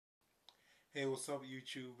Hey, what's up,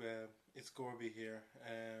 YouTube? It's Gorby here.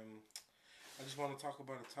 I just want to talk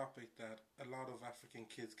about a topic that a lot of African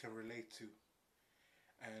kids can relate to,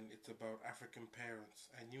 and it's about African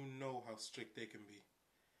parents. And you know how strict they can be.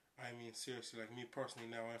 I mean, seriously, like me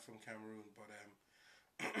personally, now I'm from Cameroon, but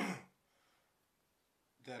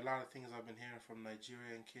there are a lot of things I've been hearing from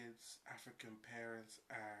Nigerian kids. African parents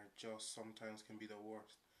are just sometimes can be the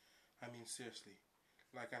worst. I mean, seriously.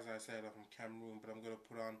 Like as I said, I'm from Cameroon, but I'm gonna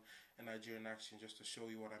put on a Nigerian accent just to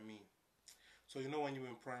show you what I mean. So you know when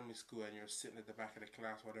you're in primary school and you're sitting at the back of the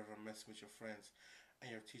class, whatever, messing with your friends,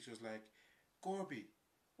 and your teacher's like, "Gorby,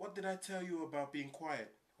 what did I tell you about being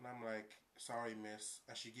quiet?" And I'm like, "Sorry, miss,"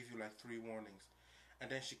 and she give you like three warnings,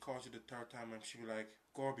 and then she calls you the third time and she be like,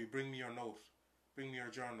 "Gorby, bring me your note, bring me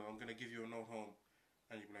your journal. I'm gonna give you a note home,"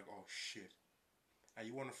 and you be like, "Oh shit," and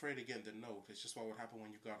you weren't afraid of getting the note. It's just what would happen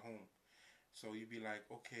when you got home. So you'd be like,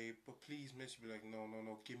 "Okay, but please, miss." You'd be like, "No, no,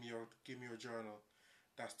 no. Give me your journal.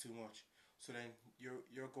 That's too much." So then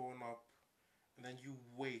you're going up, and then you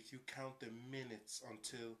wait. You count the minutes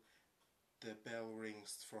until the bell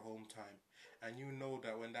rings for home time, and you know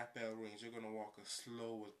that when that bell rings, you're gonna walk as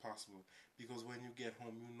slow as possible because when you get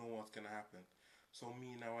home, you know what's gonna happen. So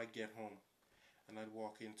me now, I get home, and I'd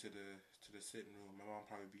walk into the sitting room. My mom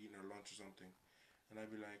probably be eating her lunch or something, and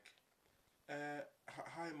I'd be like,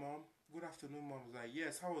 "Hi, mom. Good afternoon, mom." I was like,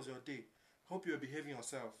 "Yes, how was your day? Hope you're behaving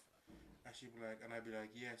yourself." And she'd be like, and I'd be like,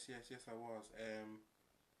 "Yes, yes, yes, I was."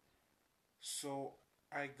 So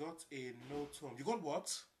I got a note home. You got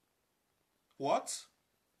what? What?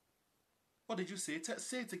 What did you say?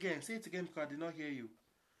 Say it again. Say it again because I did not hear you.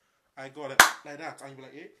 I got it like that, and you'd be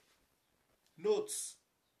like, "Eh? Notes?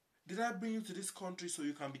 Did I bring you to this country so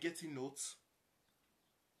you can be getting notes?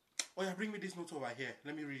 Oh yeah, bring me this note over here.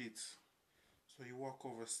 Let me read it." So you walk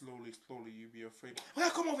over slowly, slowly. You be afraid. "Oh yeah,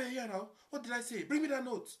 come over here now. What did I say? Bring me that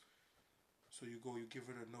note." So you go, you give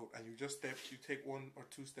her the note, and you just step, you take one or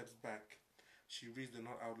two steps back. She reads the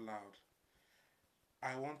note out loud.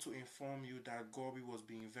 "I want to inform you that Gorby was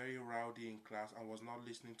being very rowdy in class and was not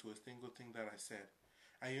listening to a single thing that I said."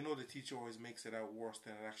 And you know the teacher always makes it out worse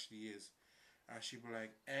than it actually is. And she'd be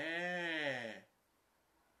like, "Eh."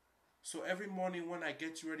 So every morning when I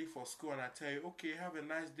get you ready for school and I tell you, "Okay, have a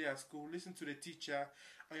nice day at school, listen to the teacher,"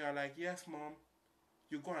 and you're like, "Yes, mom,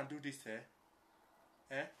 you go and do this, eh?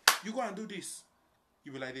 Eh? You go and do this."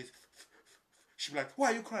 You be like this. She'd be like,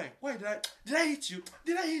 "Why are you crying? Why did I hit you?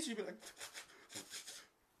 Did I hit you?" Be like,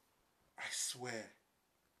 I swear,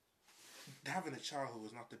 having a childhood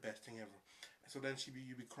was not the best thing ever. So then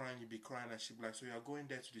you be crying, you be crying, and she'd be like, "So you're going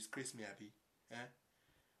there to disgrace me, Abby? Eh?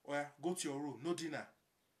 Well, go to your room, no dinner."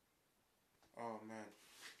 Oh man.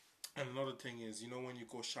 And another thing is, you know when you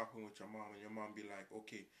go shopping with your mom and your mom be like,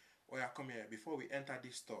 "Okay, oh yeah, come here. Before we enter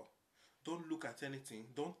this store, don't look at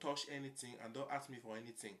anything, don't touch anything, and don't ask me for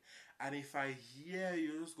anything." And if I hear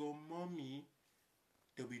you just go, "Mommy,"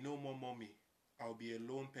 there'll be no more mommy. I'll be a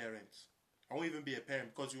lone parent. I won't even be a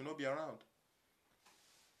parent because you'll not be around.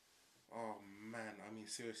 Oh man, I mean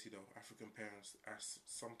seriously though, African parents are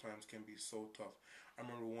sometimes can be so tough. I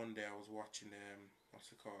remember one day I was watching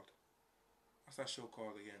what's it called? What's that show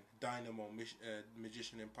called again? Dynamo,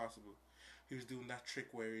 Magician Impossible. He was doing that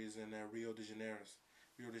trick where he's in Rio de Janeiro,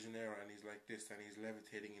 and he's like this, and he's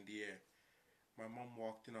levitating in the air. My mom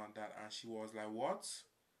walked in on that, and she was like, "What?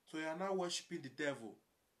 So you are now worshiping the devil?"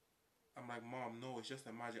 I'm like, "Mom, no, it's just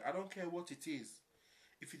a magic. I don't care what it is.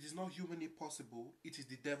 If it is not humanly possible, it is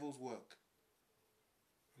the devil's work."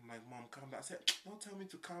 I'm like, "Mom, calm down." I said, "Don't tell me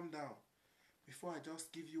to calm down before I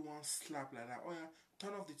just give you one slap like that. Oh yeah,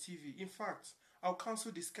 turn off the TV. In fact, I'll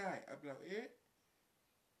cancel the sky." I'll be like, "Eh?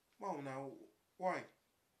 Mom, now, why?"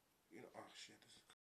 Oh shit.